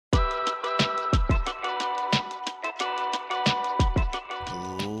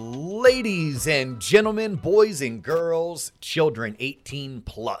Ladies and gentlemen, boys and girls, children 18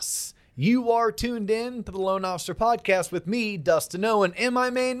 plus. You are tuned in to the Lone Officer Podcast with me, Dustin Owen, and my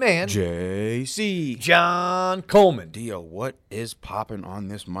main man, JC. John Coleman. Dio, what is popping on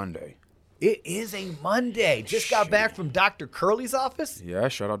this Monday? It is a Monday. Just got back from Dr. Curley's office. Yeah,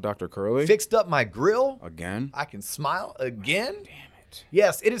 shout out Dr. Curley. Fixed up my grill. Again? I can smile again. Damn it.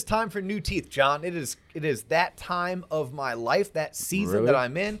 Yes, it is time for new teeth, John. It is that time of my life, that season Really? that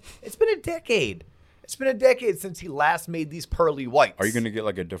I'm in. It's been a decade. It's been a decade since he last made these pearly whites. Are you going to get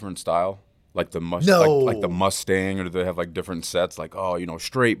like a different style? Like the No. like the Mustang, or do they have like different sets? Like,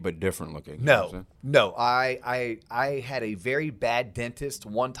 straight but different looking. You know what I'm No. I had a very bad dentist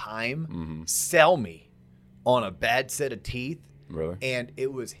one time sell me on a bad set of teeth. Really? And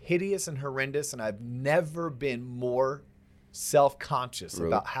it was hideous and horrendous, and I've never been more self-conscious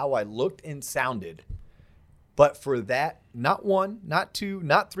about how I looked and sounded. But for that, not one, not two,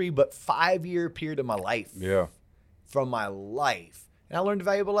 not three, but 5-year period of my life. Yeah. From my life. And I learned a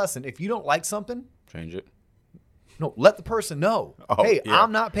valuable lesson. If you don't like something, Change it. no, let the person know. Oh, Hey, yeah.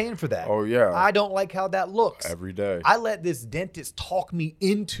 I'm not paying for that. Oh, yeah. I don't like how that looks. Every day. I let this dentist talk me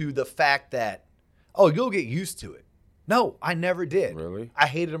into the fact that, oh, you'll get used to it. No, I never did. Really? I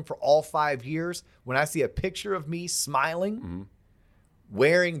hated him for all 5 years. When I see a picture of me smiling,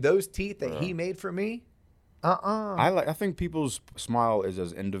 wearing those teeth that he made for me, I think people's smile is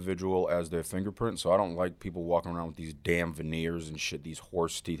as individual as their fingerprint, so I don't like people walking around with these damn veneers and shit, these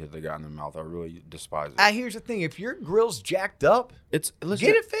horse teeth that they got in their mouth. I really despise it. Here's the thing. If your grill's jacked up, It's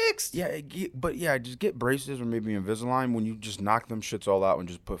get it fixed. Yeah, just get braces or maybe Invisalign. When you just knock them shits all out and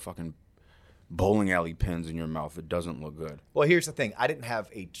just put fucking bowling alley pins in your mouth, it doesn't look good. Well, here's the thing. I didn't have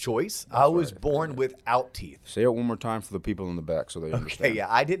a choice. I was born without teeth. Say it one more time for the people in the back so they understand. Okay, yeah,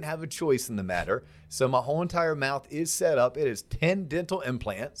 I didn't have a choice in the matter. So my whole entire mouth is set up. It is 10 dental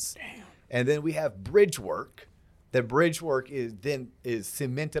implants. Damn. And then we have bridge work. The bridge work is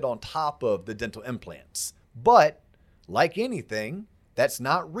cemented on top of the dental implants. But like anything, that's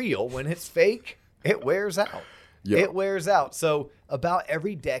not real. When it's fake, it wears out. Yeah. It wears out. So about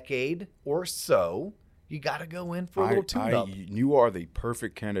every decade or so, you got to go in for a little tune-up. You are the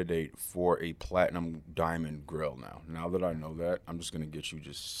perfect candidate for a platinum diamond grill now. Now that I know that, I'm just going to get you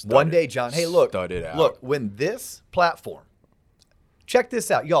just studded. One day, John. Hey, look. Stud it out. Look, when this platform, check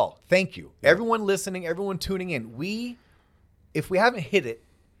this out. Y'all, thank you. Everyone listening, everyone tuning in. If we haven't hit it,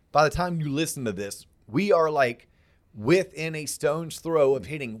 by the time you listen to this, we are like within a stone's throw of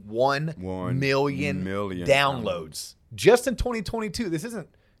hitting 1 million downloads. Just in 2022. This isn't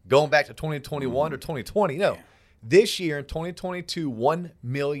going back to 2021 or 2020. No. This year in 2022, 1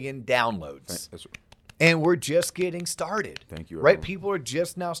 million downloads. And we're just getting started. Thank you, Right? everyone. People are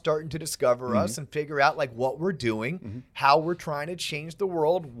just now starting to discover us and figure out like what we're doing, how we're trying to change the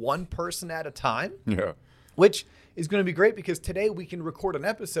world one person at a time. Yeah. Which is going to be great because today we can record an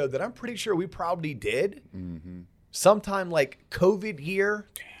episode that I'm pretty sure we probably did sometime like COVID year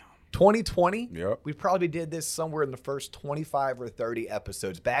 2020. Yep. We probably did this somewhere in the first 25 or 30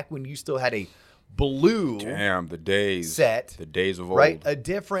 episodes back when you still had a blue Damn, the days. set. The days of old. Right? A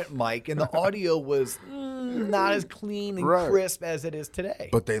different mic, and the audio was not as clean and crisp as it is today.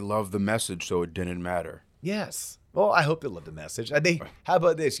 But they love the message, so it didn't matter. Yes. Well, I hope they love the message. How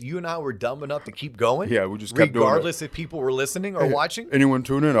about this? You and I were dumb enough to keep going. Yeah, we just kept doing it. regardless if people were listening or watching. Anyone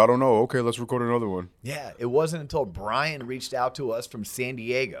tune in? I don't know. Okay, let's record another one. Yeah, it wasn't until Brian reached out to us from San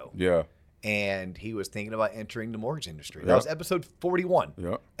Diego. Yeah. And he was thinking about entering the mortgage industry. That Yeah. was episode 41.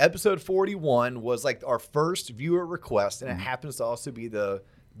 Yeah. Episode 41 was like our first viewer request, and it happens to also be the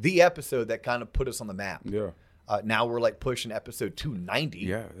episode that kind of put us on the map. Yeah. Now we're like pushing episode 290.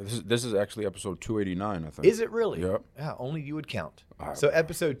 Yeah. This is actually episode 289, I think. Is it really? Yep. Yeah, only you would count. Wow. So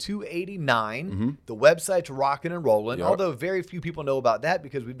episode 289, the website's rocking and rolling, Yep. although very few people know about that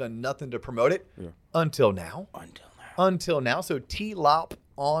because we've done nothing to promote it until now. Until now. So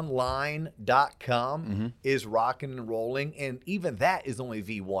tloponline.com is rocking and rolling, and even that is only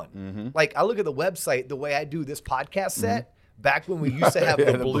V1. Like, I look at the website, the way I do this podcast set, back when we used to have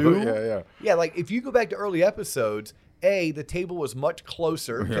the blue. Yeah, like if you go back to early episodes, A, the table was much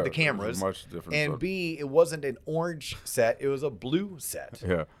closer to the cameras. Much different. And B, it wasn't an orange set, it was a blue set.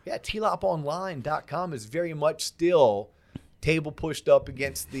 Yeah. Yeah, tloponline.com is very much still table pushed up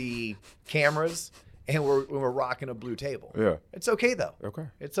against the cameras, and we're rocking a blue table. Yeah. It's okay, though. Okay.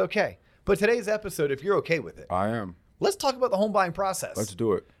 It's okay. But today's episode, if you're okay with it, I am. let's talk about the home buying process. Let's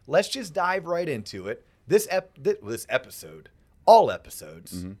do it. Let's just dive right into it. This episode, all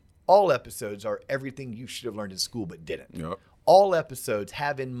episodes are everything you should have learned in school but didn't. Yep. All episodes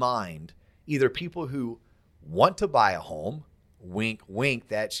have in mind either people who want to buy a home wink, wink,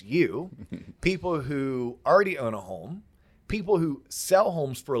 that's you, people who already own a home, people who sell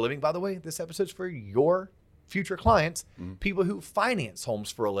homes for a living. By the way, this episode's for your future clients, people who finance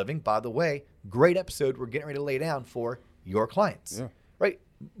homes for a living. By the way, great episode we're getting ready to lay down for your clients, right?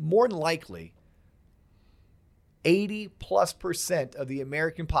 More than likely, 80+% of the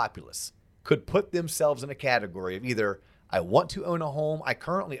American populace could put themselves in a category of either I want to own a home, I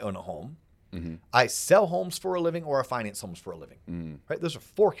currently own a home, I sell homes for a living, or I finance homes for a living. Right? Those are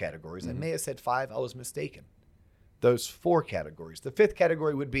 4 categories. I may have said 5. I was mistaken. Those 4 categories. The 5th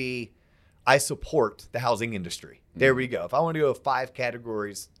category would be I support the housing industry. There we go. If I want to go 5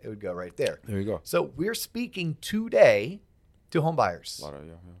 categories, it would go right there. There you go. So we're speaking today to home buyers.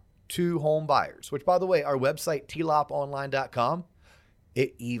 To home buyers, which, by the way, our website, tloponline.com,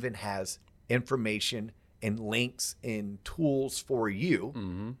 it even has information and links and tools for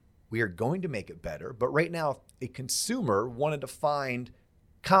you. We are going to make it better. But right now, if a consumer wanted to find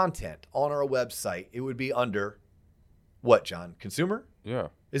content on our website, it would be under what, John? Consumer? Yeah.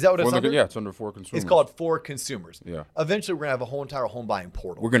 Is that what it's under? Yeah, it's under For Consumers. It's called For Consumers. Yeah. Eventually, we're going to have a whole entire home buying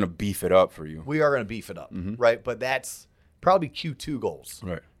portal. We're going to beef it up for you. We are going to beef it up, right? But that's probably Q2 goals.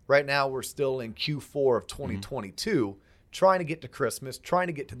 Right. Right now, we're still in Q4 of 2022, trying to get to Christmas, trying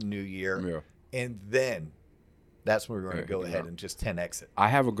to get to the new year. And then that's when we're going to go ahead and just 10X it. I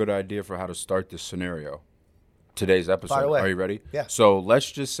have a good idea for how to start this scenario. Today's episode. Fire away. Are you ready? Yeah. So let's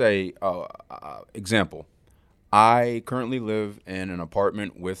just say, example, I currently live in an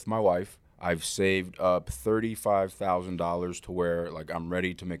apartment with my wife. I've saved up $35,000 to where I'm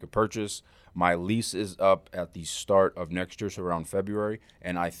ready to make a purchase. My lease is up at the start of next year, so around February,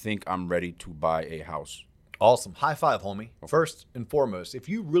 and I think I'm ready to buy a house. Awesome. High five, homie. First and foremost, if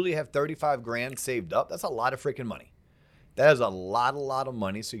you really have 35 grand saved up, that's a lot of freaking money. That is a lot of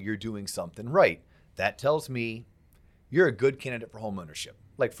money, so you're doing something right. That tells me you're a good candidate for home ownership.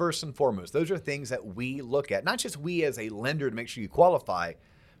 First and foremost, those are things that we look at, not just we as a lender to make sure you qualify,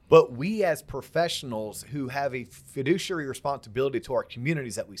 but we as professionals who have a fiduciary responsibility to our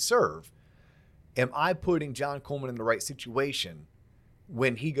communities that we serve. Am I putting John Coleman in the right situation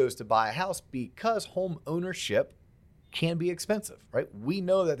when he goes to buy a house? Because home ownership can be expensive, right? We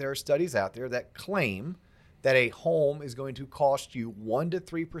know that there are studies out there that claim that a home is going to cost you 1 to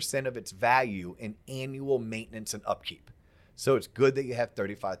 3% of its value in annual maintenance and upkeep. So it's good that you have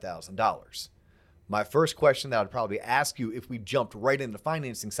 $35,000. My first question that I'd probably ask you if we jumped right into the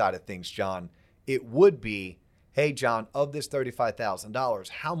financing side of things, John, it would be, hey, John, of this $35,000,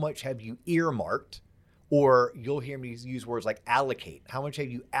 how much have you earmarked? Or you'll hear me use words like allocate. How much have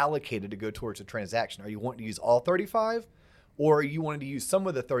you allocated to go towards a transaction? Are you wanting to use all 35? Or are you wanting to use some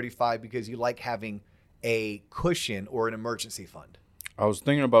of the 35 because you like having a cushion or an emergency fund? I was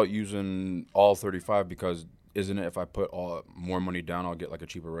thinking about using all 35 because isn't it if I put more money down, I'll get a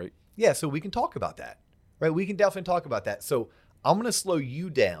cheaper rate? Yeah, so we can talk about that, right? We can definitely talk about that. So I'm going to slow you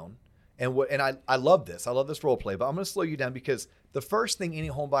down. And I love this. I love this role play, but I'm going to slow you down because the first thing any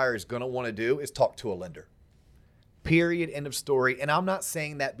home buyer is going to want to do is talk to a lender. Period. End of story. And I'm not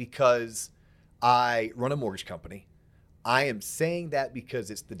saying that because I run a mortgage company. I am saying that because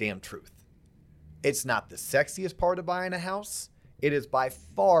it's the damn truth. It's not the sexiest part of buying a house. It is by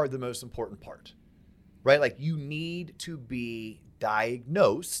far the most important part, right? You need to be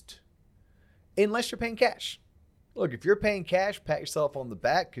diagnosed unless you're paying cash. Look, if you're paying cash, pat yourself on the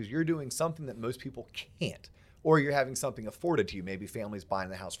back because you're doing something that most people can't, or you're having something afforded to you. Maybe families buying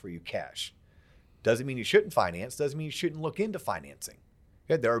the house for you cash. Doesn't mean you shouldn't finance. Doesn't mean you shouldn't look into financing.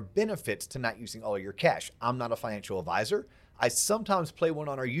 Okay? There are benefits to not using all of your cash. I'm not a financial advisor. I sometimes play one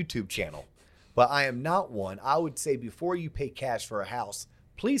on our YouTube channel, but I am not one. I would say before you pay cash for a house,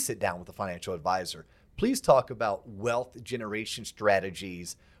 please sit down with a financial advisor. Please talk about wealth generation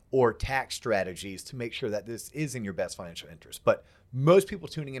strategies or tax strategies to make sure that this is in your best financial interest. But most people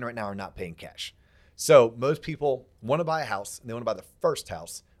tuning in right now are not paying cash. So most people want to buy a house and they want to buy the first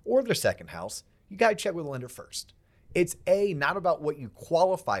house or their second house. You got to check with a lender first. It's not about what you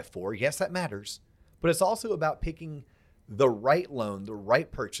qualify for. Yes, that matters. But it's also about picking the right loan, the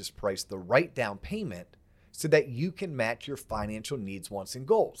right purchase price, the right down payment so that you can match your financial needs, wants, and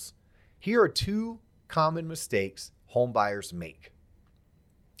goals. Here are 2 common mistakes home buyers make.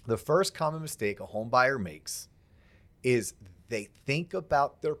 The first common mistake a home buyer makes is they think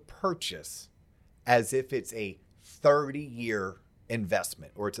about their purchase as if it's a 30-year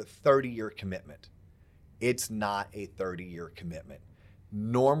investment or it's a 30-year commitment. It's not a 30-year commitment.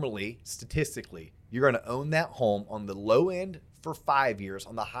 Normally, statistically, you're going to own that home on the low end for 5 years,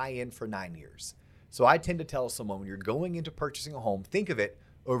 on the high end for 9 years. So I tend to tell someone when you're going into purchasing a home, think of it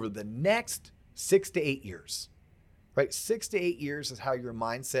over the next 6 to 8 years. right? 6 to 8 years is how your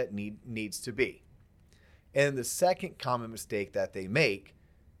mindset needs to be. And the second common mistake that they make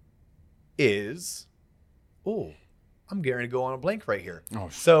is, oh, I'm getting ready to go on a blank right here. Oh,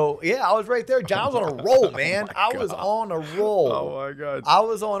 so, yeah, I was right there. John was on a roll, man. I was on a roll. Oh, my God. I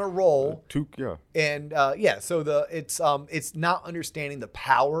was on a roll. Yeah. And, so it's not understanding the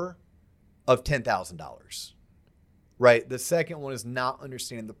power of $10,000, right? The second one is not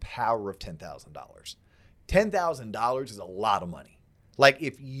understanding the power of $10,000. $10,000 is a lot of money. Like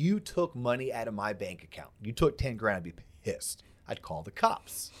if you took money out of my bank account, you took 10 grand, I'd be pissed. I'd call the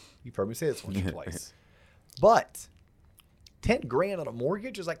cops. You've heard me say this once or twice. But 10 grand on a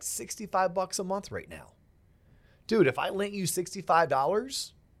mortgage is like $65 a month right now. Dude, if I lent you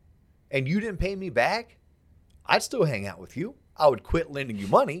 $65 and you didn't pay me back, I'd still hang out with you. I would quit lending you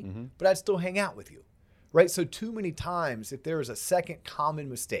money, but I'd still hang out with you, right? So too many times, if there is a second common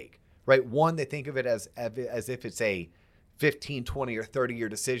mistake, right? One, they think of it as if it's a 15, 20, or 30-year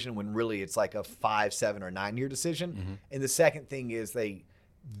decision when really it's like a 5, 7, or 9-year decision. And the second thing is they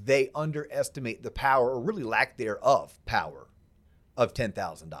underestimate the power, or really lack thereof power, of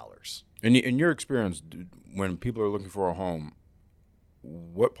 $10,000. In your experience, when people are looking for a home,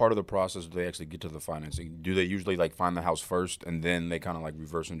 what part of the process do they actually get to the financing? Do they usually like find the house first and then they kind of like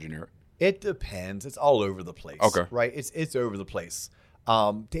reverse engineer it? It depends. It's all over the place. Okay. Right? It's over the place.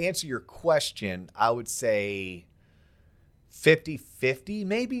 To answer your question, I would say 50-50,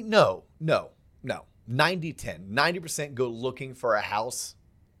 maybe? No. 90-10. 90% go looking for a house,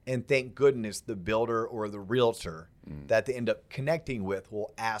 and thank goodness the builder or the realtor that they end up connecting with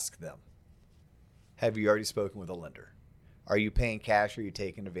will ask them, have you already spoken with a lender? Are you paying cash, or are you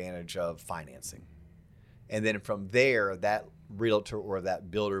taking advantage of financing? And then from there, that realtor or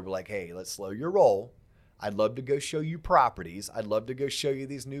that builder will be like, hey, let's slow your roll. I'd love to go show you properties. I'd love to go show you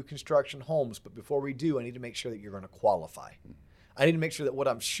these new construction homes. But before we do, I need to make sure that you're going to qualify. I need to make sure that what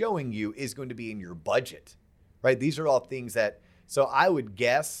I'm showing you is going to be in your budget, right? These are all things that, so I would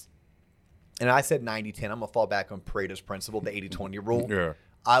guess, and I said 90-10, I'm going to fall back on Pareto's principle, the 80-20 rule. Yeah.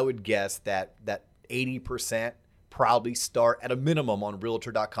 I would guess that 80% probably start at a minimum on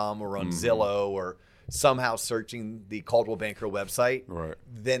Realtor.com or on Zillow, or somehow searching the Coldwell Banker website. Right.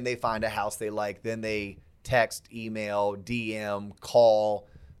 Then they find a house they like. Then they text, email, DM, call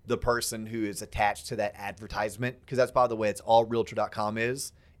the person who is attached to that advertisement. Because that's, by the way, it's all Realtor.com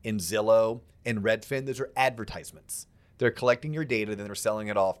is. In Zillow and Redfin, those are advertisements. They're collecting your data, then they're selling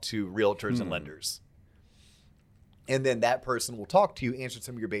it off to realtors and lenders. And then that person will talk to you, answer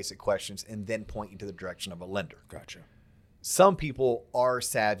some of your basic questions, and then point you to the direction of a lender. Gotcha. Some people are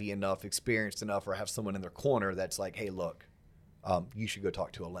savvy enough, experienced enough, or have someone in their corner that's like, hey, look, you should go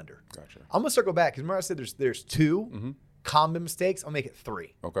talk to a lender. Gotcha. I'm going to circle back, because remember I said there's two common mistakes? I'll make it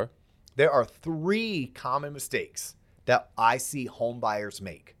 3. Okay. There are 3 common mistakes that I see home buyers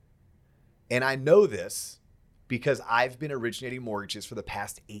make. And I know this because I've been originating mortgages for the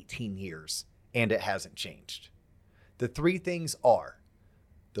past 18 years, and it hasn't changed. The 3 things are,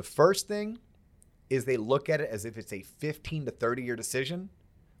 the first thing is they look at it as if it's a 15 to 30-year decision,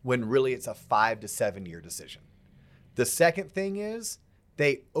 when really it's a 5 to 7-year decision. The second thing is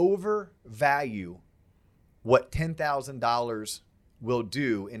they overvalue what $10,000 will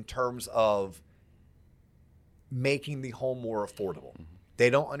do in terms of making the home more affordable. They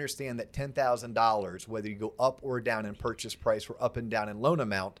don't understand that $10,000, whether you go up or down in purchase price or up and down in loan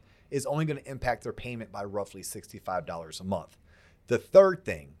amount, is only going to impact their payment by roughly $65 a month. The third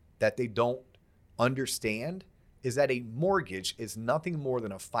thing that they don't understand is that a mortgage is nothing more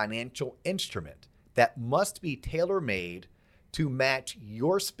than a financial instrument that must be tailor-made to match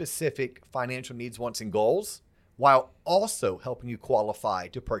your specific financial needs, wants, and goals, while also helping you qualify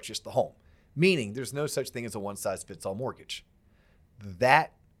to purchase the home. Meaning there's no such thing as a one-size-fits-all mortgage.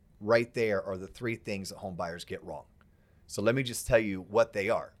 That right there are the 3 things that home buyers get wrong. So let me just tell you what they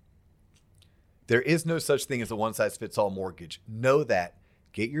are. There is no such thing as a one-size-fits-all mortgage. Know that.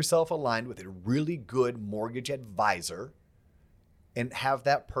 Get yourself aligned with a really good mortgage advisor, and have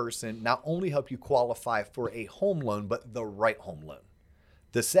that person not only help you qualify for a home loan, but the right home loan.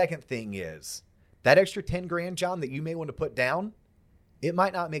 The second thing is that extra 10 grand, John, that you may want to put down, it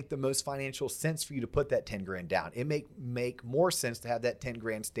might not make the most financial sense for you to put that 10 grand down. It may make more sense to have that 10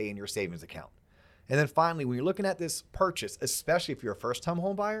 grand stay in your savings account. And then finally, when you're looking at this purchase, especially if you're a first-time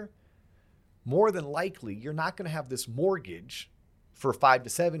home buyer, more than likely, you're not going to have this mortgage for 5 to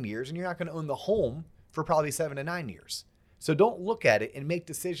 7 years, and you're not going to own the home for probably 7 to 9 years. So don't look at it and make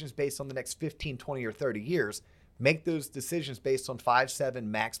decisions based on the next 15, 20, or 30 years. Make those decisions based on 5, 7,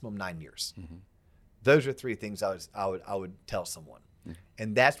 maximum 9 years. Those are 3 things I would tell someone.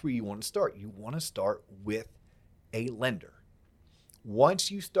 And that's where you want to start. You want to start with a lender. Once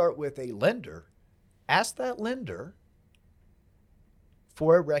you start with a lender, ask that lender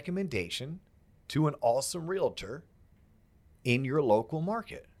for a recommendation to an awesome realtor in your local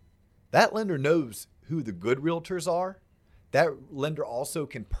market. That lender knows who the good realtors are. That lender also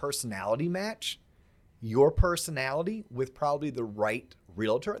can personality match your personality with probably the right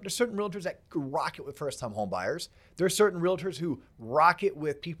realtor. There's certain realtors that rock it with first-time home buyers. There's certain realtors who rock it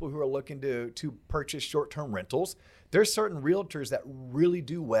with people who are looking to purchase short-term rentals. There's certain realtors that really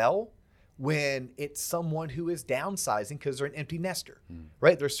do well when it's someone who is downsizing because they're an empty nester,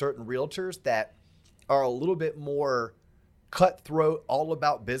 right? There's certain realtors that are a little bit more cutthroat, all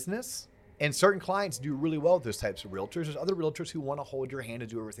about business. And certain clients do really well with those types of realtors. There's other realtors who want to hold your hand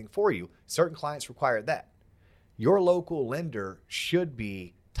and do everything for you. Certain clients require that. Your local lender should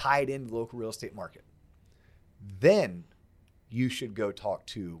be tied into the local real estate market. Then you should go talk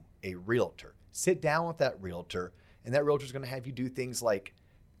to a realtor. Sit down with that realtor, and that realtor is going to have you do things like,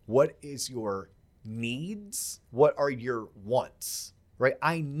 what is your needs? What are your wants, right?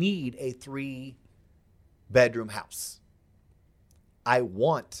 I need a 3-bedroom house. I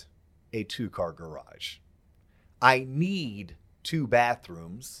want a 2-car garage. I need 2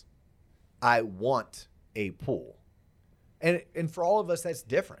 bathrooms. I want a pool. And for all of us, that's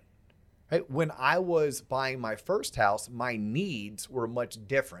different. Right? When I was buying my first house, my needs were much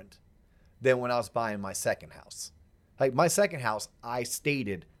different than when I was buying my second house. Like my second house, I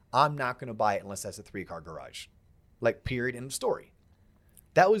stated, I'm not going to buy it unless that's a 3-car garage. Like, period, end of story.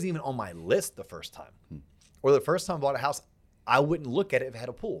 That was even on my list the first time. Or the first time I bought a house, I wouldn't look at it if it had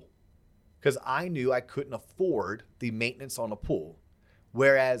a pool, because I knew I couldn't afford the maintenance on a pool.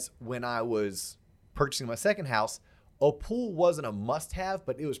 Whereas when I was purchasing my second house, a pool wasn't a must-have,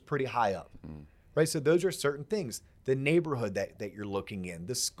 but it was pretty high up, right? So those are certain things. The neighborhood that you're looking in,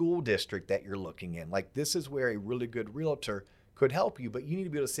 the school district that you're looking in. Like, this is where a really good realtor could help you, but you need to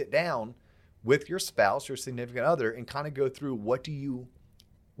be able to sit down with your spouse or significant other and kind of go through what are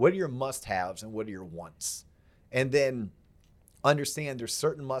your must-haves and what are your wants? And then understand there's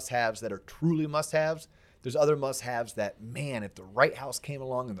certain must-haves that are truly must-haves. There's other must-haves that, man, if the right house came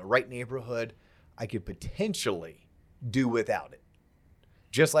along in the right neighborhood, I could potentially do without it.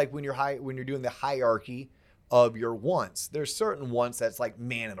 Just like when you're doing the hierarchy of your wants, there's certain wants that's like,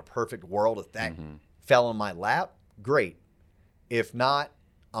 man, in a perfect world, if that fell in my lap, great. If not,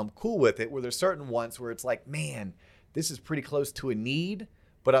 I'm cool with it. Where there's certain wants where it's like, man, this is pretty close to a need,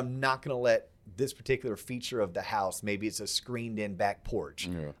 but I'm not going to let this particular feature of the house, maybe it's a screened in back porch.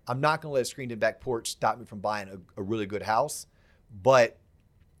 Yeah. I'm not going to let a screened in back porch stop me from buying a really good house, but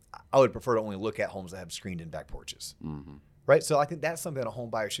I would prefer to only look at homes that have screened in back porches. Right? So I think that's something that a home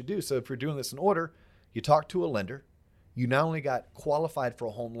buyer should do. So if you're doing this in order, you talk to a lender, you not only got qualified for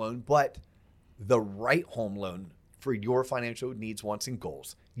a home loan, but the right home loan for your financial needs, wants, and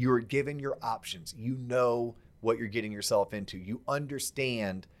goals. You are given your options. You know what you're getting yourself into. You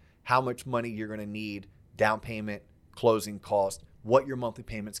understand how much money you're going to need, down payment, closing cost, what your monthly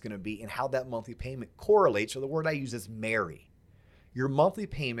payment's going to be, and how that monthly payment correlates, or the word I use is marry. Your monthly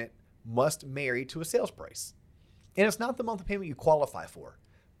payment must marry to a sales price. And it's not the monthly payment you qualify for.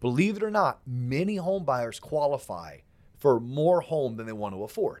 Believe it or not, many home buyers qualify for more home than they want to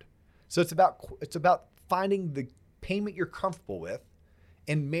afford. So it's about finding the payment you're comfortable with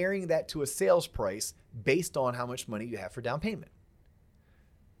and marrying that to a sales price based on how much money you have for down payment.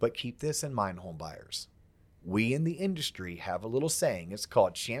 But keep this in mind, home buyers. We in the industry have a little saying. It's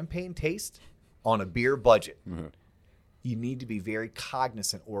called champagne taste on a beer budget. You need to be very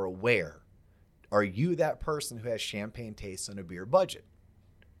cognizant or aware. Are you that person who has champagne taste on a beer budget?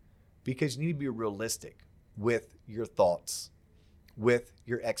 Because you need to be realistic with your thoughts, with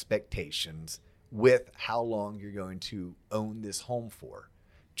your expectations, with how long you're going to own this home for.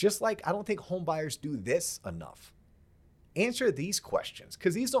 Just like I don't think home buyers do this enough. Answer these questions,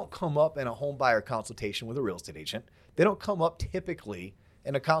 because these don't come up in a home buyer consultation with a real estate agent. They don't come up typically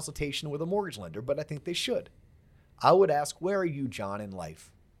in a consultation with a mortgage lender, but I think they should. I would ask, where are you, John, in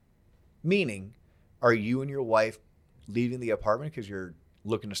life? Meaning, are you and your wife leaving the apartment because you're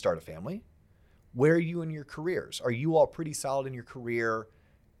looking to start a family? Where are you in your careers? Are you all pretty solid in your career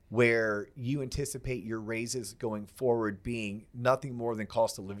where you anticipate your raises going forward being nothing more than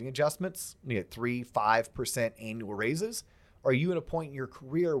cost of living adjustments, 3-5% annual raises? Or are you at a point in your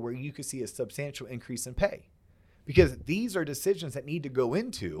career where you could see a substantial increase in pay? Because these are decisions that need to go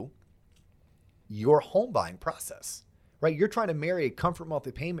into your home buying process, right? You're trying to marry a comfort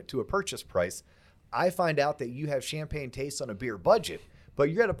monthly payment to a purchase price. I find out that you have champagne taste on a beer budget, but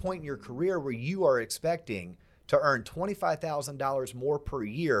you're at a point in your career where you are expecting to earn $25,000 more per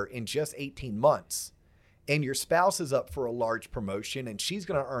year in just 18 months. and your spouse is up for a large promotion and she's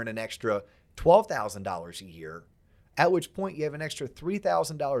going to earn an extra $12,000 a year, at which point you have an extra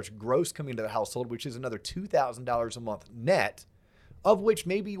 $3,000 gross coming into the household, which is another $2,000 a month net, of which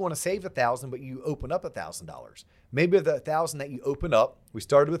maybe you want to save $1,000, but you open up $1,000. Maybe the $1,000 that you open up, we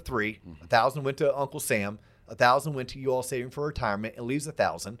started with $3, $1,000 went to Uncle Sam, $1,000 went to you all saving for retirement, and leaves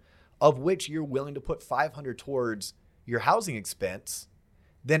 $1,000, of which you're willing to put $500 towards your housing expense.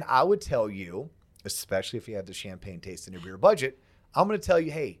 Then I would tell you, especially if you have the champagne taste in your beer budget, I'm going to tell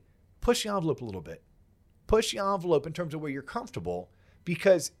you, hey, push the envelope a little bit. Push the envelope in terms of where you're comfortable,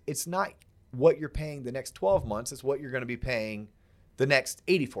 because it's not what you're paying the next 12 months, it's what you're going to be paying the next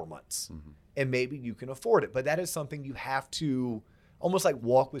 84 months. And maybe you can afford it. But that is something you have to almost like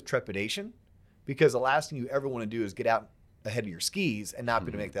walk with trepidation, because the last thing you ever want to do is get out ahead of your skis and not be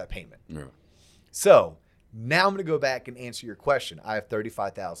able to make that payment. Yeah. So now I'm going to go back and answer your question. I have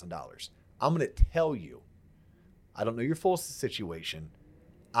 $35,000. I'm going to tell you, I don't know your full situation.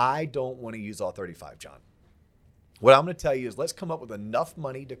 I don't want to use all 35, John. What I'm going to tell you is let's come up with enough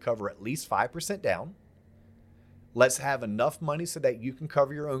money to cover at least 5% down. Let's have enough money so that you can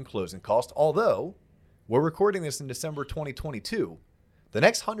cover your own closing costs. Although we're recording this in December 2022, the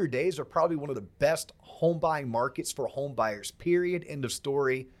next 100 days are probably one of the best home buying markets for home buyers, period, end of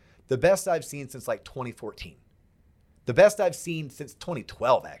story. The best I've seen since like 2014. The best I've seen since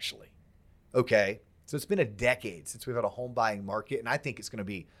 2012, actually. Okay. So it's been a decade since we've had a home buying market. And I think it's going to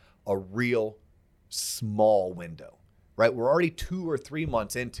be a real small window, right? We're already 2 or 3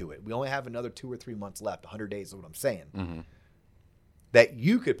 months into it. We only have another 2 or 3 months left. 100 days is what I'm saying. That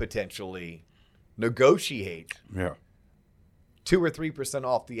you could potentially negotiate 2 or 3%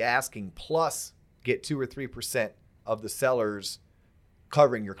 off the asking, plus get 2 or 3% of the sellers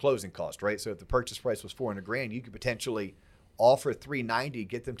covering your closing cost, right? So if the purchase price was $400,000, you could potentially offer $390,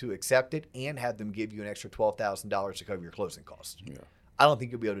 get them to accept it, and have them give you an extra $12,000 to cover your closing costs. Yeah. I don't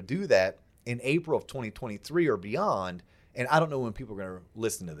think you'll be able to do that in April of 2023 or beyond, and I don't know when people are going to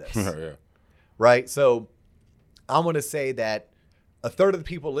listen to this. Yeah. Right? So I'm going to say that a third of the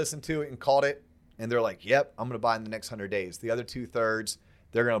people listened to it and caught it, and they're like, yep, I'm going to buy in the next 100 days. The other 2/3,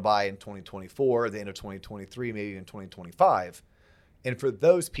 they're going to buy in 2024, the end of 2023, maybe in 2025. And for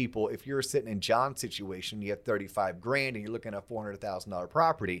those people, if you're sitting in John's situation, you have $35,000 and you're looking at a $400,000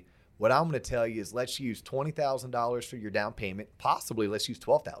 property, what I'm going to tell you is let's use $20,000 for your down payment. Possibly let's use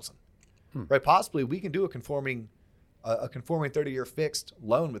 $12,000. Right? Possibly we can do a conforming 30-year fixed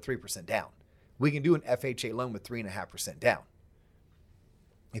loan with 3% down. We can do an FHA loan with 3.5% down.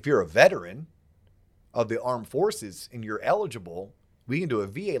 If you're a veteran of the armed forces and you're eligible, we can do a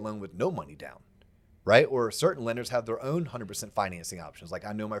VA loan with no money down. Right? Or certain lenders have their own 100% financing options. Like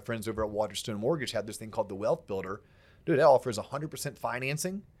I know my friends over at Waterstone Mortgage have this thing called the Wealth Builder. Dude, that offers 100%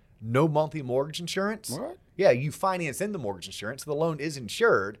 financing, no monthly mortgage insurance. What? Yeah, you finance in the mortgage insurance. So the loan is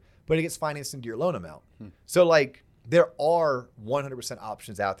insured, but it gets financed into your loan amount. So like there are 100%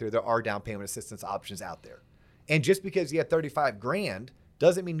 options out there. There are down payment assistance options out there. And just because you have $35,000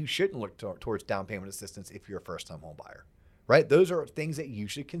 doesn't mean you shouldn't look towards down payment assistance if you're a first-time home buyer. Right? Those are things that you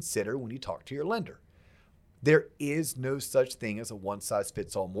should consider when you talk to your lender. There is no such thing as a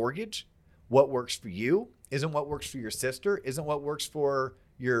one-size-fits-all mortgage. What works for you isn't what works for your sister, isn't what works for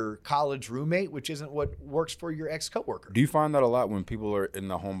your college roommate, which isn't what works for your ex-coworker. Do you find that a lot when people are in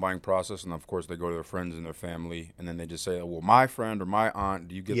the home buying process and, of course, they go to their friends and their family and then they just say, oh, well, my friend or my aunt,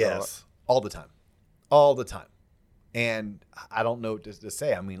 do you get that a lot? Yes, all the time. All the time. And I don't know what to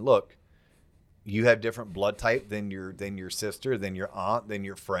say. I mean, look, you have different blood type than your sister, than your aunt, than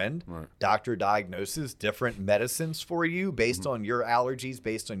your friend. Right. Doctor diagnoses different medicines for you based on your allergies,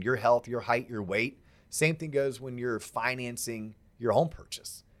 based on your health, your height, your weight. Same thing goes when you're financing your home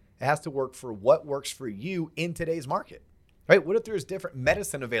purchase. It has to work for what works for you in today's market. Right? What if there's different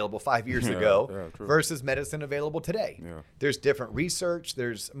medicine available 5 years ago versus medicine available today? Yeah. There's different research.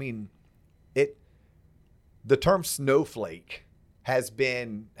 The term snowflake has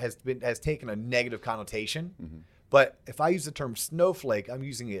taken a negative connotation. But if I use the term snowflake, I'm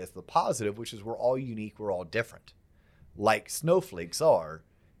using it as the positive, which is we're all unique, we're all different. Like snowflakes are,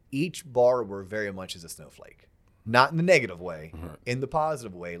 each borrower very much is a snowflake. Not in the negative way, in the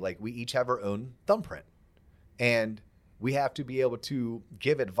positive way. Like we each have our own thumbprint. And we have to be able to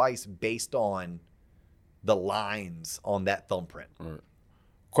give advice based on the lines on that thumbprint. Right.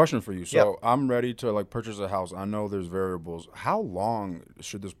 Question for you. So I'm ready to purchase a house. I know there's variables. How long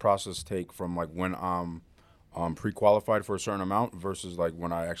should this process take from when I'm pre-qualified for a certain amount versus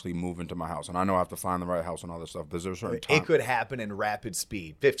when I actually move into my house? And I know I have to find the right house and all this stuff. Is there a certain time? It could happen in rapid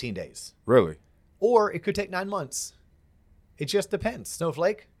speed, 15 days. Really? Or it could take 9 months. It just depends.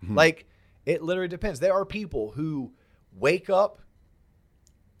 Snowflake. It literally depends. There are people who wake up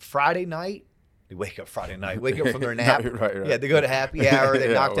Friday night. They wake up Friday night, wake up from their nap. Right. Yeah, they go to happy hour. They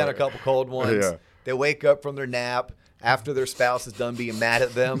Yeah, knock down a right. couple cold ones. Yeah. They wake up from their nap after their spouse is done being mad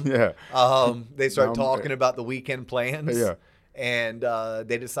at them. Yeah. They start talking about the weekend plans. Yeah. And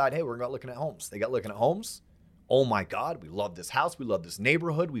they decide, hey, we're going to go looking at homes. They got looking at homes. Oh, my God, we love this house. We love this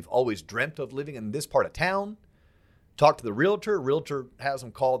neighborhood. We've always dreamt of living in this part of town. Talk to the realtor. Realtor has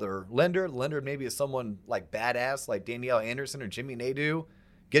them call their lender. The lender maybe is someone like badass like Danielle Anderson or Jimmy Nadeau.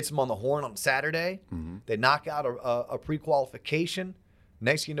 Gets them on the horn on Saturday. Mm-hmm. They knock out a pre-qualification.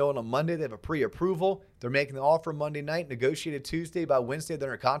 Next you know, on a Monday, they have a pre-approval. They're making the offer Monday night, negotiated Tuesday. By Wednesday,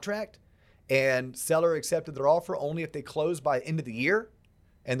 they're under contract. And seller accepted their offer only if they close by the end of the year.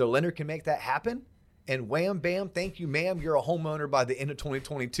 And their lender can make that happen. And wham, bam, thank you, ma'am. You're a homeowner by the end of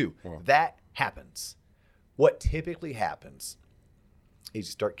 2022. Wow. That happens. What typically happens is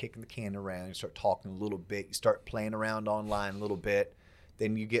you start kicking the can around. You start talking a little bit. You start playing around online a little bit.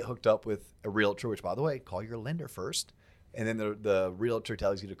 Then you get hooked up with a realtor, which, by the way, call your lender first. And then the realtor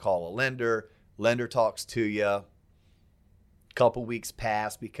tells you to call a lender. Lender talks to you. Couple weeks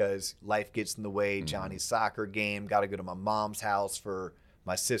pass because life gets in the way. Mm-hmm. Johnny's soccer game. Got to go to my mom's house for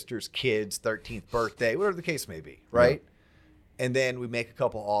my sister's kid's 13th birthday, whatever the case may be, right? Yeah. And then we make a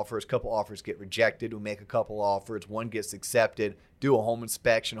couple offers. Couple offers get rejected. We make a couple offers. One gets accepted. Do a home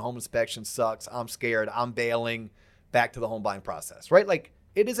inspection. Home inspection sucks. I'm scared. I'm bailing. Back to the home buying process, right? Like,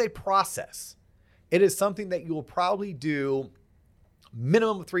 it is a process. It is something that you will probably do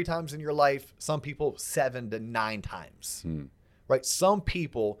minimum of 3 times in your life. Some people 7 to 9 times, right? Some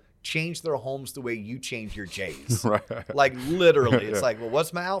people change their homes the way you change your J's. Right. Like, literally. It's like, well,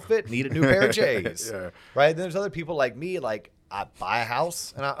 what's my outfit? Need a new pair of J's. Yeah. Right? Then there's other people like me, like, I buy a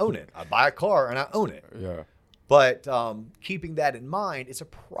house and I own it. I buy a car and I own it. Yeah. But keeping that in mind, it's a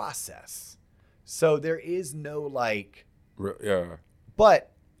process. So there is no like, yeah.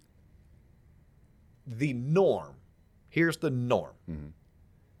 But the norm, here's the norm. Mm-hmm.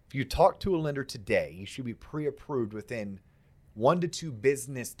 If you talk to a lender today, you should be pre-approved within 1 to 2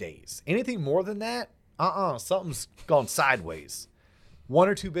 business days. Anything more than that, something's gone sideways. 1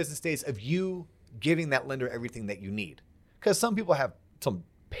 or 2 business days of you giving that lender everything that you need. Because some people have some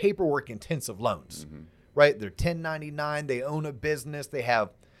paperwork intensive loans, right? They're 1099, they own a business, they have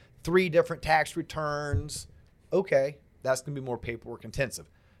 3 different tax returns. Okay, that's going to be more paperwork intensive.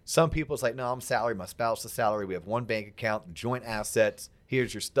 Some people, it's like, no, I'm salary. My spouse is salary. We have 1 bank account, joint assets.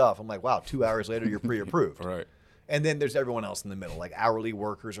 Here's your stuff. I'm like, wow, 2 hours later, you're pre-approved. Right. And then there's everyone else in the middle. Like, hourly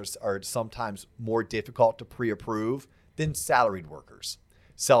workers are sometimes more difficult to pre-approve than salaried workers.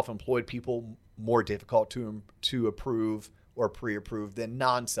 Self-employed people, more difficult to approve or pre-approve than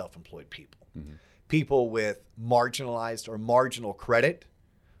non-self-employed people. Mm-hmm. People with marginalized or marginal credit,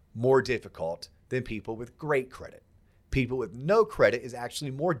 more difficult than people with great credit. People with no credit is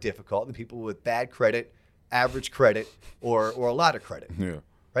actually more difficult than people with bad credit, average credit, or a lot of credit. Yeah.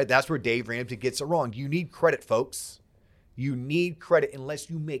 Right? That's where Dave Ramsey gets it wrong. You need credit, folks. You need credit unless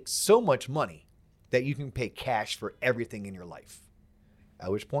you make so much money that you can pay cash for everything in your life.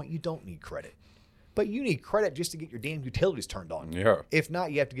 At which point you don't need credit. But you need credit just to get your damn utilities turned on. Yeah. If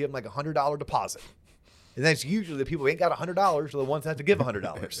not, you have to give them like $100 deposit. And that's usually the people who ain't got $100 are the ones that have to give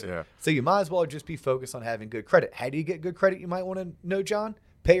 $100. Yeah. So you might as well just be focused on having good credit. How do you get good credit, you might want to know, John?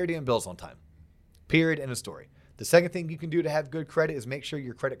 Pay your damn bills on time. Period. End of story. The second thing you can do to have good credit is make sure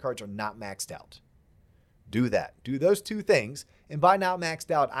your credit cards are not maxed out. Do that. Do those 2 things. And by not maxed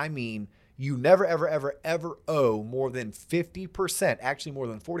out, I mean you never, ever, ever, ever owe more than 50%, actually more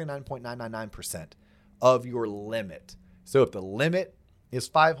than 49.999% of your limit. So if the limit is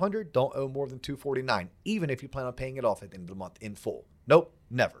 $500, don't owe more than $249, even if you plan on paying it off at the end of the month in full. Nope,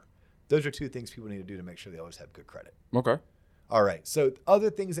 never. Those are 2 things people need to do to make sure they always have good credit. Okay. All right. So other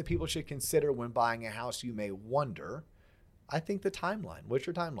things that people should consider when buying a house, you may wonder, I think the timeline. What's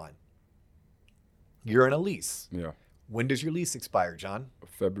your timeline? You're in a lease. Yeah. When does your lease expire, John?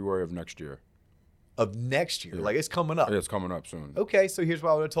 February of next year. Of next year? Yeah. Like, it's coming up. Yeah, it's coming up soon. Okay, so here's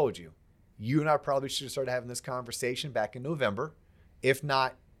what I would have told you. You and I probably should have started having this conversation back in November, if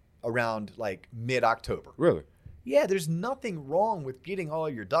not around like mid-October. Really? Yeah, there's nothing wrong with getting all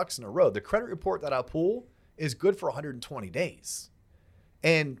of your ducks in a row. The credit report that I pull is good for 120 days.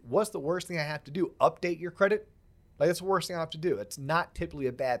 And what's the worst thing I have to do? Update your credit? Like, that's the worst thing I have to do. It's not typically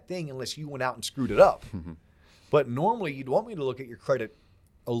a bad thing unless you went out and screwed it up. But normally you'd want me to look at your credit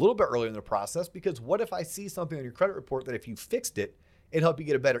a little bit earlier in the process, because what if I see something on your credit report that if you fixed it, it'd help you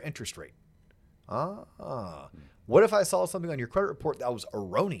get a better interest rate? What if I saw something on your credit report that was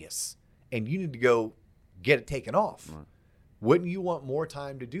erroneous and you need to go get it taken off? Right. Wouldn't you want more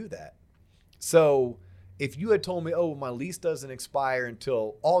time to do that? So if you had told me, oh, my lease doesn't expire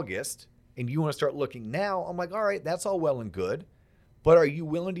until August and you want to start looking now, I'm like, all right, that's all well and good. But are you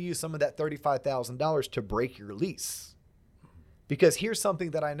willing to use some of that $35,000 to break your lease? Because here's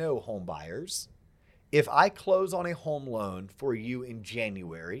something that I know, home buyers. If I close on a home loan for you in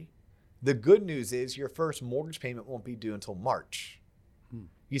January, the good news is your first mortgage payment won't be due until March.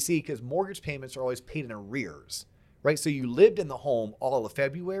 You see, because mortgage payments are always paid in arrears, right? So you lived in the home all of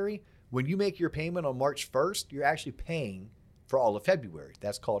February. When you make your payment on March 1st, you're actually paying for all of February.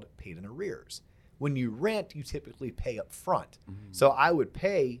 That's called paid in arrears. When you rent, you typically pay up front. So I would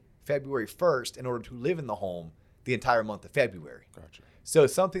pay February 1st in order to live in the home the entire month of February. Gotcha. So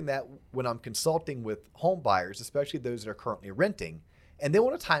something that when I'm consulting with home buyers, especially those that are currently renting, and they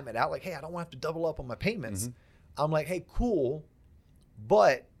want to time it out, like, hey, I don't want to have to double up on my payments. I'm like, hey, cool,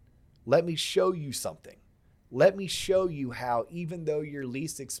 but let me show you something. Let me show you how even though your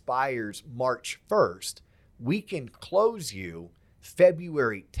lease expires March 1st, we can close you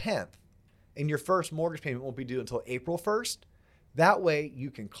February 10th, and your first mortgage payment won't be due until April 1st. That way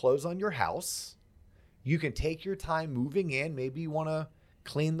you can close on your house. You can take your time moving in. Maybe you want to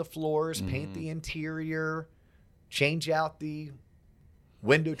clean the floors, paint the interior, change out the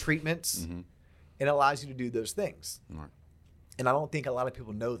window treatments. It allows you to do those things. Right. And I don't think a lot of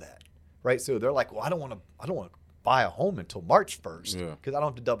people know that, right? So they're like, well, I don't want to buy a home until March 1st because I don't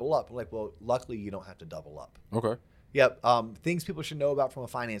have to double up. I'm like, well, luckily you don't have to double up. Okay. Yep. Things people should know about from a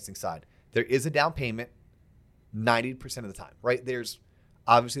financing side. There is a down payment 90% of the time, right?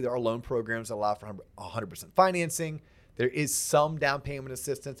 Obviously there are loan programs that allow for 100% financing. There is some down payment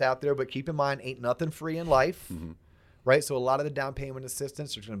assistance out there, but keep in mind, ain't nothing free in life, right? So a lot of the down payment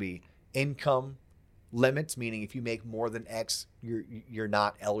assistance, there's going to be income limits, meaning if you make more than X, you're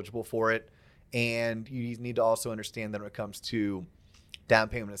not eligible for it. And you need to also understand that when it comes to down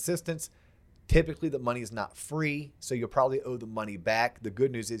payment assistance, typically the money is not free, so you'll probably owe the money back. The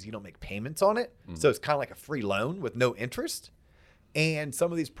good news is you don't make payments on it, so it's kind of like a free loan with no interest. And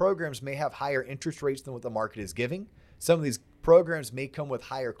some of these programs may have higher interest rates than what the market is giving. Some of these programs may come with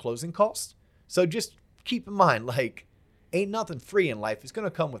higher closing costs. So just keep in mind, like, ain't nothing free in life. It's going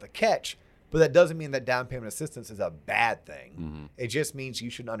to come with a catch. But that doesn't mean that down payment assistance is a bad thing. It just means you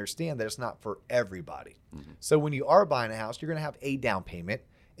should understand that it's not for everybody. So when you are buying a house, you're going to have a down payment,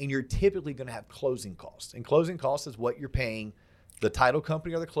 and you're typically going to have closing costs. And closing costs is what you're paying the title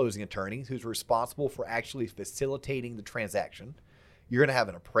company or the closing attorney who's responsible for actually facilitating the transaction. You're going to have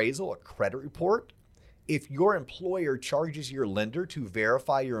an appraisal, a credit report. If your employer charges your lender to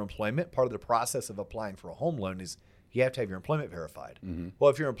verify your employment, part of the process of applying for a home loan is you have to have your employment verified. Well,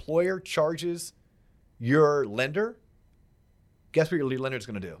 if your employer charges your lender, guess what your lender is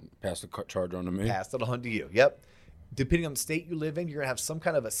going to do? Pass the charge on to me. Pass it on to you. Yep. Depending on the state you live in, you're going to have some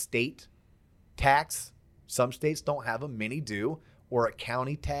kind of a state tax. Some states don't have them, many do, or a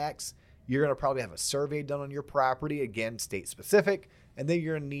county tax. You're going to probably have a survey done on your property, again, state specific. And then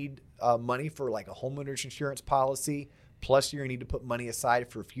you're going to need money for like a homeowner's insurance policy. Plus, you're going to need to put money aside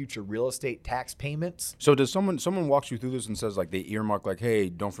for future real estate tax payments. So does someone walks you through this and says, like, they earmark, like, hey,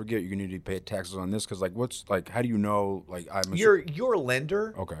 don't forget you're going to need to pay taxes on this? Because, like, how do you know, like, your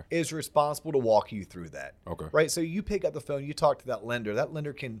lender is responsible to walk you through that. Okay. Right? So you pick up the phone, you talk to that lender. That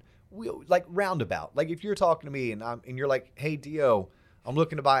lender can, like, roundabout. Like, if you're talking to me and you're like, hey, Dio, I'm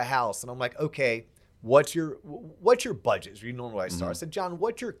looking to buy a house. And I'm like, okay, what's your budget? You normally start. I said, John,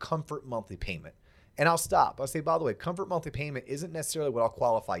 what's your comfort monthly payment? And I'll stop. I'll say, by the way, comfort monthly payment isn't necessarily what I'll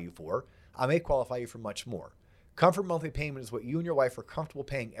qualify you for. I may qualify you for much more. Comfort monthly payment is what you and your wife are comfortable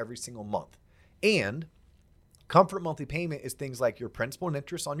paying every single month. And comfort monthly payment is things like your principal and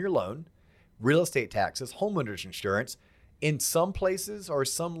interest on your loan, real estate taxes, homeowner's insurance. In some places or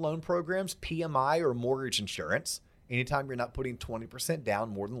some loan programs, PMI or mortgage insurance. Anytime you're not putting 20% down,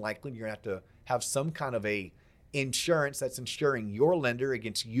 more than likely you're going to have some kind of a insurance that's insuring your lender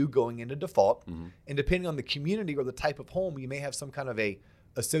against you going into default. And depending on the community or the type of home, you may have some kind of a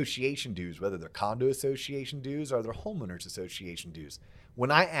association dues, whether they're condo association dues or they're homeowners association dues. When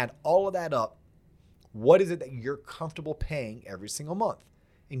I add all of that up, what is it that you're comfortable paying every single month?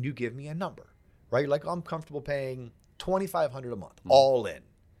 And you give me a number, right? You're like, I'm comfortable paying $2,500 a month, all in.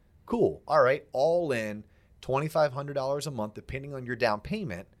 Cool. All right. All in $2,500 a month, depending on your down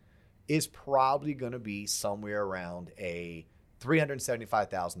payment, is probably going to be somewhere around a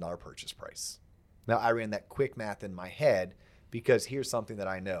 $375,000 purchase price. Now, I ran that quick math in my head because here's something that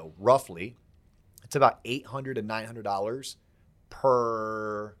I know. Roughly, it's about $800 to $900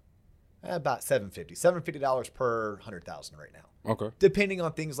 per, about $750 per $100,000 right now. Okay. Depending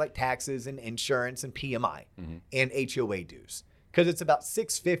on things like taxes and insurance and PMI and HOA dues. because it's about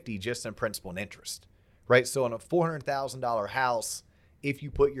 $650 just in principal and interest, right? So on a $400,000 house, if you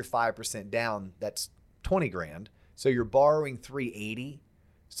put your 5% down, that's 20 grand. So you're borrowing 380.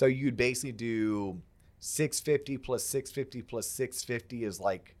 So you'd basically do 650 plus 650 plus 650 is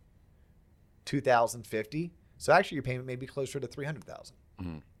like 2,050. So actually your payment may be closer to 300,000,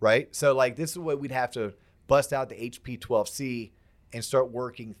 right? So like this is what we'd have to bust out the HP 12C and start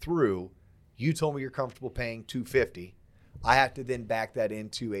working through. You told me you're comfortable paying 250. I have to then back that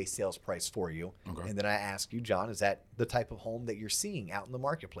into a sales price for you. Okay. And then I ask you, John, is that the type of home that you're seeing out in the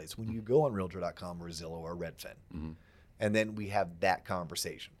marketplace when you go on Realtor.com or Zillow or Redfin? Mm-hmm. And then we have that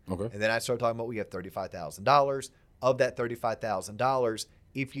conversation. Okay. And then I start talking about we have $35,000. Of that $35,000,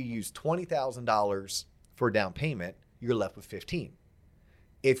 if you use $20,000 for down payment, you're left with $15,000.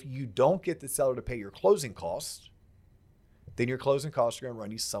 If you don't get the seller to pay your closing costs, then your closing costs are going to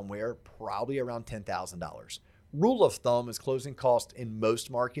run you somewhere probably around $10,000. Rule of thumb is closing costs in most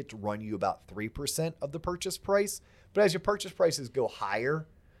markets run you about 3% of the purchase price. But as your purchase prices go higher,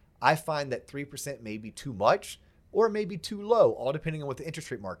 I find that 3% may be too much or it may be too low, all depending on what the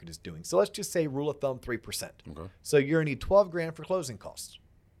interest rate market is doing. So let's just say rule of thumb 3%. Okay. So you're going to need $12,000 for closing costs.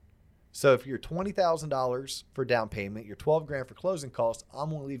 So if you're $20,000 for down payment, you're $12,000 for closing costs,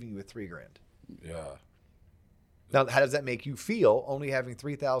 I'm only leaving you with $3,000. Yeah. Now, how does that make you feel only having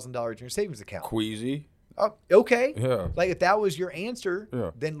 $3,000 in your savings account? Queasy. Oh, okay. Yeah. Like if that was your answer,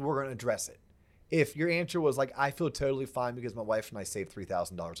 then we're going to address it. If your answer was like, I feel totally fine because my wife and I save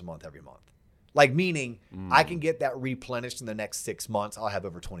 $3,000 a month every month. Like meaning I can get that replenished in the next 6 months. I'll have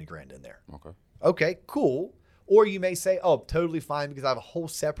over $20,000 in there. Okay. Okay, cool. Or you may say, oh, totally fine because I have a whole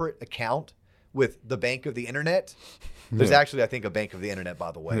separate account with the Bank of the Internet. There's actually, I think, a Bank of the Internet,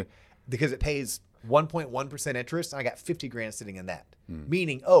 by the way, because it pays 1.1% interest. And I got $50,000 sitting in that.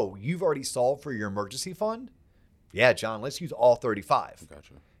 Meaning, oh, you've already solved for your emergency fund? Yeah, John, let's use all 35.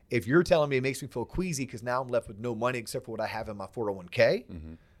 Gotcha. If you're telling me it makes me feel queasy because now I'm left with no money except for what I have in my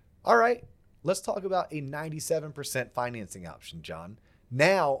 401k, all right, let's talk about a 97% financing option, John.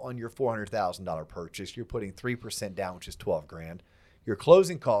 Now on your $400,000 purchase, you're putting 3% down, which is $12,000. Your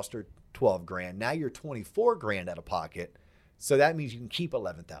closing costs are $12,000. Now you're $24,000 out of pocket. So that means you can keep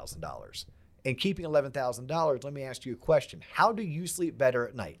 $11,000. And keeping $11,000, let me ask you a question. How do you sleep better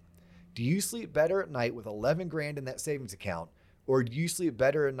at night? Do you sleep better at night with $11,000 in that savings account? Or do you sleep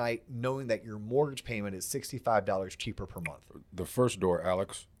better at night knowing that your mortgage payment is $65 cheaper per month? The first door,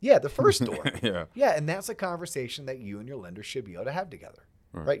 Alex. Yeah, the first door. Yeah. Yeah, and that's a conversation that you and your lender should be able to have together,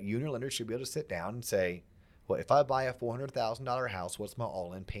 right? You and your lender should be able to sit down and say, well, if I buy a $400,000 house, what's my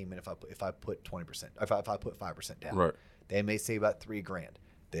all-in payment if I put 20%, if I put 5% down? Right. They may save about $3,000.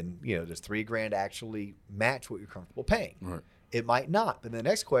 Then, does $3,000 actually match what you're comfortable paying? Right. It might not. Then the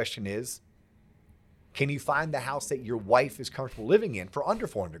next question is, can you find the house that your wife is comfortable living in for under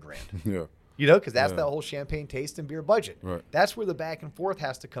 $400,000? Yeah. Because that's the whole champagne taste and beer budget. Right. That's where the back and forth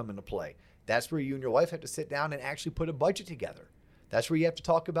has to come into play. That's where you and your wife have to sit down and actually put a budget together. That's where you have to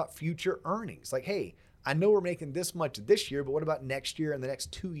talk about future earnings. Like, hey, I know we're making this much this year, but what about next year and the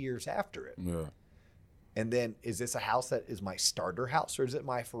next 2 years after it? Yeah. And then is this a house that is my starter house, or is it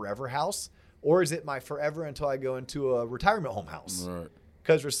my forever house? Or is it my forever until I go into a retirement home house? Right.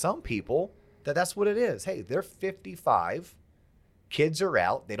 Because there's some people that's what it is. Hey, they're 55. Kids are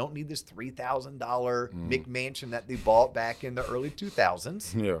out. They don't need this $3,000 McMansion that they bought back in the early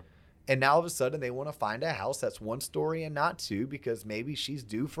 2000s. Yeah. And now all of a sudden they want to find a house that's 1 story and not 2 because maybe she's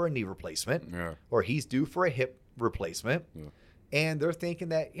due for a knee replacement or he's due for a hip replacement. Yeah. And they're thinking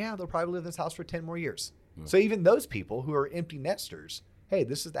that, they'll probably live in this house for 10 more years. Yeah. So even those people who are empty nesters, hey,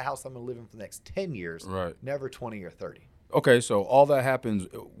 this is the house I'm going to live in for the next 10 years, never 20 or 30. Okay, so all that happens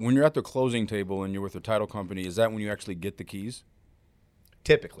when you're at the closing table and you're with the title company. Is that when you actually get the keys?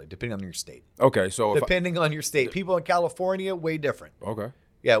 Typically, depending on your state. Okay, so depending on your state. People in California, way different. Okay.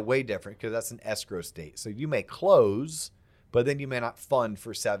 Yeah, way different because that's an escrow state. So you may close, but then you may not fund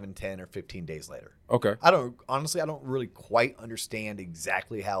for 7, 10, or 15 days later. Okay. I don't really quite understand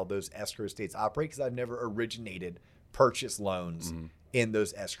exactly how those escrow states operate because I've never originated purchase loans in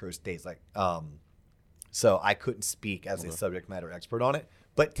those escrow states. So I couldn't speak as a subject matter expert on it.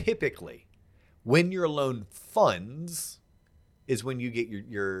 But typically, when your loan funds is when you get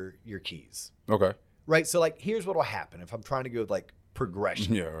your keys. Okay. Right? So here's what will happen if I'm trying to go with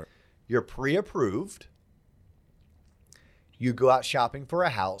progression. Yeah. Right. You're pre-approved. You go out shopping for a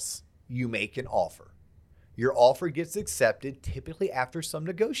house. You make an offer. Your offer gets accepted typically after some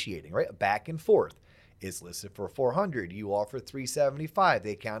negotiating, right? Back and forth. It's listed for $400. You offer $375.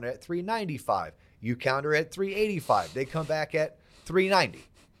 They counter at $395. You counter at $385. They come back at $390.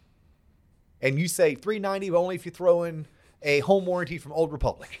 And you say $390, but only if you throw in a home warranty from Old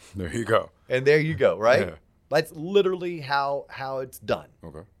Republic. There you go. And there you go, right? Yeah. That's literally how it's done.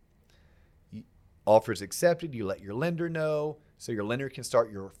 Okay. Offers accepted, you let your lender know, so your lender can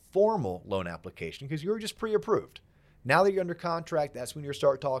start your formal loan application because you were just pre-approved. Now that you're under contract, that's when you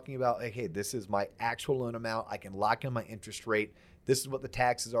start talking about, like, hey, this is my actual loan amount. I can lock in my interest rate. This is what the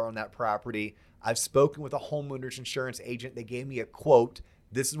taxes are on that property. I've spoken with a homeowner's insurance agent. They gave me a quote.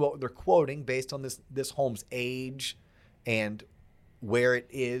 This is what they're quoting based on this home's age and where it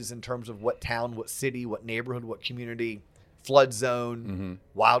is in terms of what town, what city, what neighborhood, what community, flood zone,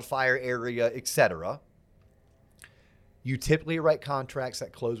 wildfire area, etc. You typically write contracts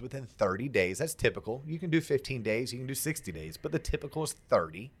that close within 30 days. That's typical. You can do 15 days, you can do 60 days, but the typical is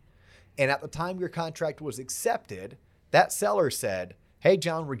 30. And at the time your contract was accepted, that seller said, hey,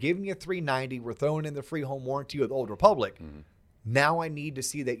 John, we're giving you $390. We're throwing in the free home warranty with Old Republic. Now I need to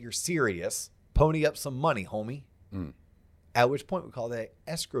see that you're serious. Pony up some money, homie. At which point we call that an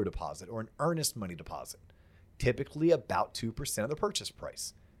escrow deposit or an earnest money deposit. Typically about 2% of the purchase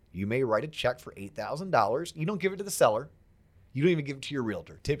price. You may write a check for $8,000. You don't give it to the seller. You don't even give it to your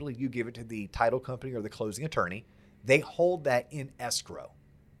realtor. Typically, you give it to the title company or the closing attorney. They hold that in escrow,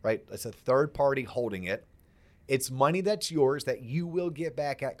 right? It's a third party holding it. It's money that's yours that you will get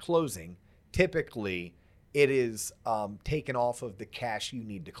back at closing. Typically, it is taken off of the cash you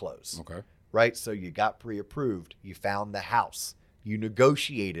need to close. Okay. Right? So you got pre-approved. You found the house. You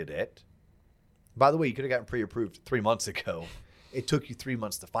negotiated it. By the way, you could have gotten pre-approved 3 months ago. It took you 3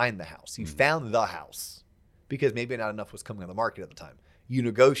 months to find the house. You found the house because maybe not enough was coming on the market at the time. You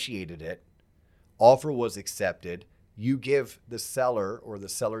negotiated it. Offer was accepted. You give the seller or the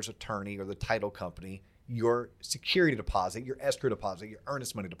seller's attorney or the title company your security deposit, your escrow deposit, your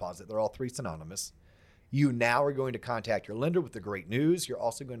earnest money deposit. They're all three synonymous. You now are going to contact your lender with the great news. You're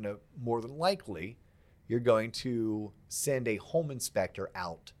also going to, more than likely, you're going to send a home inspector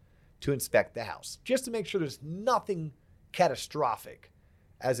out to inspect the house, just to make sure there's nothing catastrophic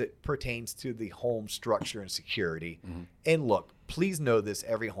as it pertains to the home structure and security. And look, please know this,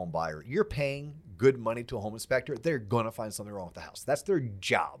 every home buyer, you're paying good money to a home inspector. They're going to find something wrong with the house. That's their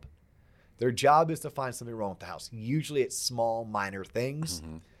job. Their job is to find something wrong with the house. Usually it's small, minor things.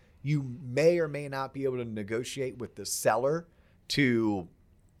 You may or may not be able to negotiate with the seller to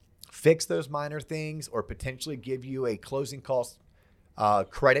fix those minor things or potentially give you a closing cost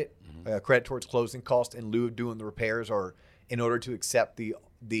credit towards closing cost in lieu of doing the repairs or in order to accept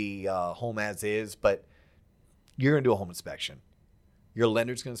the home as is. But you're going to do a home inspection. Your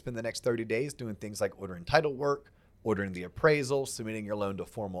lender's going to spend the next 30 days doing things like ordering title work, ordering the appraisal, submitting your loan to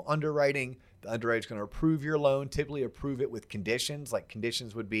formal underwriting. The underwriter's going to approve your loan, typically approve it with conditions. Like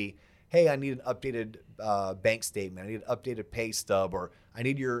conditions would be, hey, I need an updated bank statement. I need an updated pay stub, or I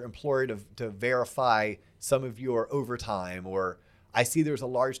need your employer to verify some of your overtime, or I see there's a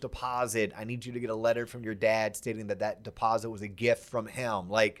large deposit. I need you to get a letter from your dad stating that deposit was a gift from him.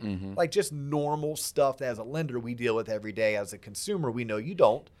 Like just normal stuff that as a lender we deal with every day. As a consumer, we know you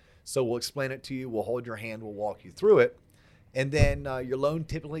don't. So we'll explain it to you. We'll hold your hand. We'll walk you through it. And then your loan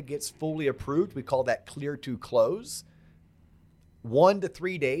typically gets fully approved. We call that clear to close. 1 to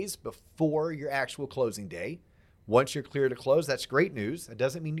 3 days before your actual closing day. Once you're clear to close, that's great news. That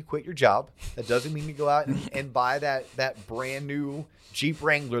doesn't mean you quit your job. That doesn't mean you go out and buy that brand new Jeep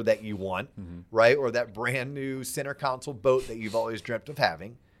Wrangler that you want, right? Or that brand new center console boat that you've always dreamt of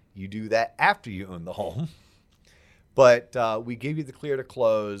having. You do that after you own the home. But we give you the clear to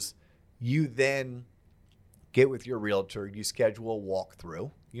close. You then get with your realtor. You schedule a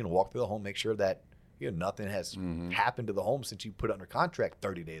walkthrough. You're going to walk through the home, make sure that nothing has happened to the home since you put it under contract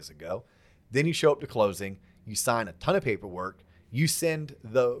 30 days ago. Then you show up to closing. You sign a ton of paperwork. You send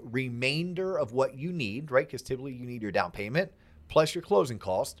the remainder of what you need, right? Because typically you need your down payment plus your closing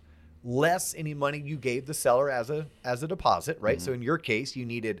cost, less any money you gave the seller as a deposit, right? So in your case, you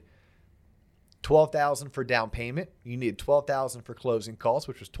needed $12,000 for down payment. You needed $12,000 for closing costs,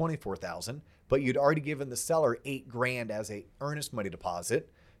 which was $24,000. But you'd already given the seller $8,000 as a earnest money deposit.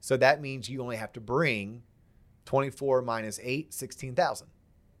 So that means you only have to bring 24 minus 8, $16,000.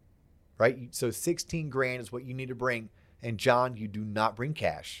 Right? So $16,000 is what you need to bring. And John, you do not bring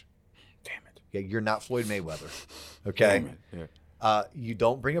cash. Damn it. Yeah, you're not Floyd Mayweather. Okay. Damn it. Yeah. You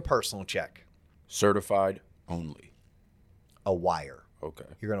don't bring a personal check. Certified only. A wire. Okay.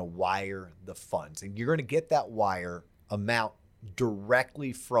 You're going to wire the funds. And you're going to get that wire amount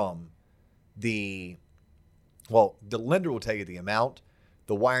directly from the lender will tell you the amount.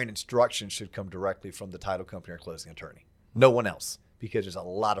 The wiring instructions should come directly from the title company or closing attorney. No one else. Because there's a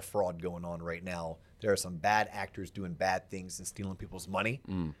lot of fraud going on right now There are some bad actors doing bad things and stealing people's money.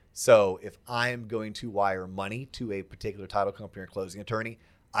 So if I'm going to wire money to a particular title company or closing attorney,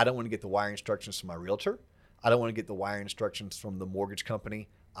 I don't want to get the wire instructions from my realtor. I don't want to get the wire instructions from the mortgage company.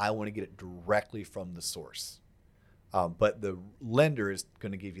 I want to get it directly from the source. But the lender is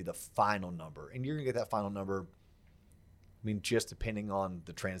going to give you the final number. And you're going to get that final number, I mean, just depending on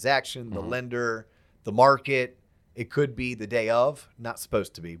the transaction, the lender, the market. It could be the day of. Not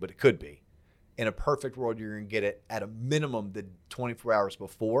supposed to be, but it could be. In a perfect world, you're going to get it at a minimum the 24 hours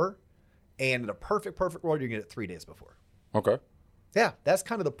before. And in a perfect world, you're going to get it 3 days before. Okay. Yeah, that's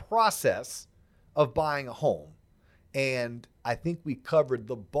kind of the process of buying a home. And I think we covered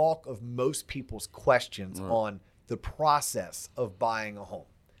the bulk of most people's questions on the process of buying a home.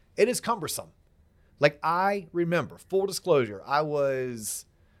 It is cumbersome. Like I remember, full disclosure, I was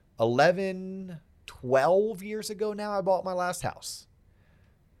 11, 12 years ago now, I bought my last house.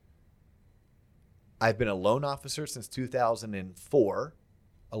 I've been a loan officer since 2004.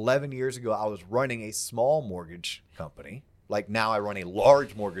 11 years ago, I was running a small mortgage company. Like now I run a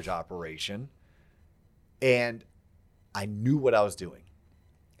large mortgage operation. And I knew what I was doing.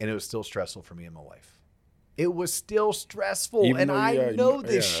 And it was still stressful for me and my wife. It was still stressful. Even and though, I know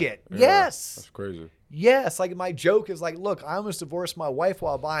this shit. Yeah, Yes. That's crazy. Yes. Like my joke is like, look, I almost divorced my wife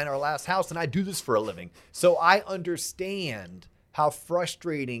while buying our last house and I do this for a living. So I understand how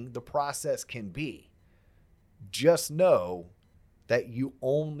frustrating the process can be. Just know that you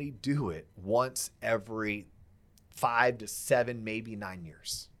only do it once every 5 to 7, maybe 9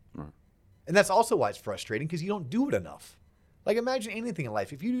 years. Right. And that's also why it's frustrating because you don't do it enough. Like imagine anything in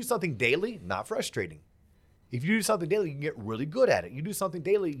life. If you do something daily, not frustrating. If you do something daily, you can get really good at it. You do something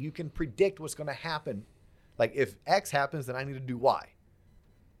daily, you can predict what's going to happen. Like if X happens, then I need to do Y.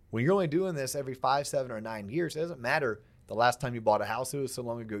 When you're only doing this every 5, 7, or 9 years, it doesn't matter the last time you bought a house. It was so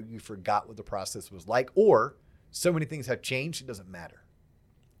long ago you forgot what the process was like. Or so many things have changed, it doesn't matter.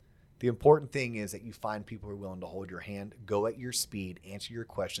 The important thing is that you find people who are willing to hold your hand, go at your speed, answer your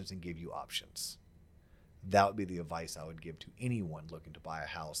questions, and give you options. That would be the advice I would give to anyone looking to buy a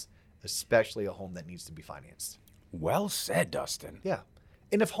house, especially a home that needs to be financed. Well said, Dustin. Yeah.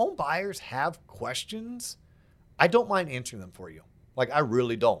 And if home buyers have questions, I don't mind answering them for you. Like I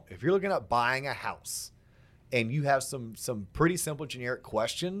really don't. If you're looking at buying a house and you have some pretty simple generic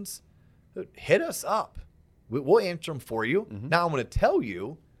questions, hit us up. We'll answer them for you. Now I'm going to tell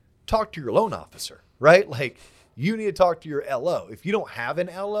you, talk to your loan officer, right? Like you need to talk to your LO. If you don't have an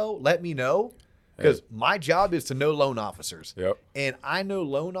LO, let me know because my job is to know loan officers. Yep. And I know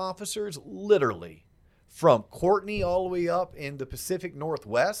loan officers literally from Courtney all the way up in the Pacific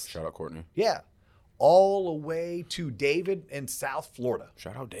Northwest. Shout out Courtney. Yeah. All the way to David in South Florida.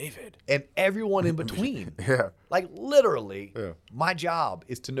 Shout out David. And everyone in between. Yeah. Like literally, Yeah. my job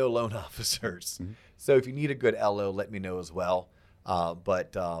is to know loan officers. So if you need a good LO, let me know as well.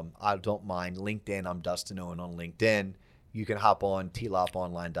 But I don't mind LinkedIn. I'm Dustin Owen on LinkedIn. You can hop on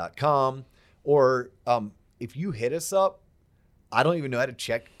tloponline.com. Or if you hit us up, I don't even know how to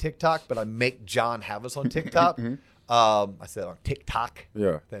check TikTok, but I make John have us on TikTok. I said on TikTok.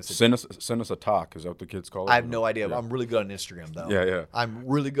 Yeah. Send us a talk. Is that what the kids call it? I have no idea. Yeah. I'm really good on Instagram, though. Yeah. I'm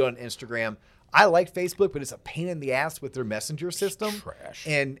really good on Instagram. I like Facebook, but it's a pain in the ass with their messenger system. Trash.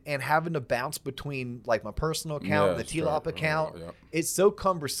 And having to bounce between like my personal account and the that's TLOP right. account. Yep. It's so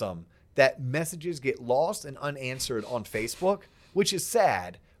cumbersome that messages get lost and unanswered on Facebook, which is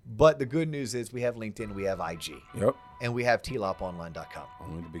sad. But the good news is we have LinkedIn, we have IG, Yep. and we have tloponline.com.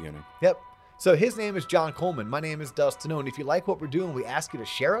 Only the beginning. Yep. So his name is John Coleman. My name is Dustin Owen. If you like what we're doing, we ask you to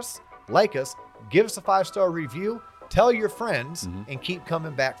share us, like us, give us a 5-star review, tell your friends, and keep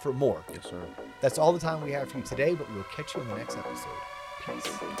coming back for more. Yes, sir. That's all the time we have for you today, but we will catch you in the next episode.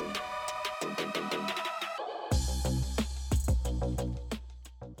 Peace.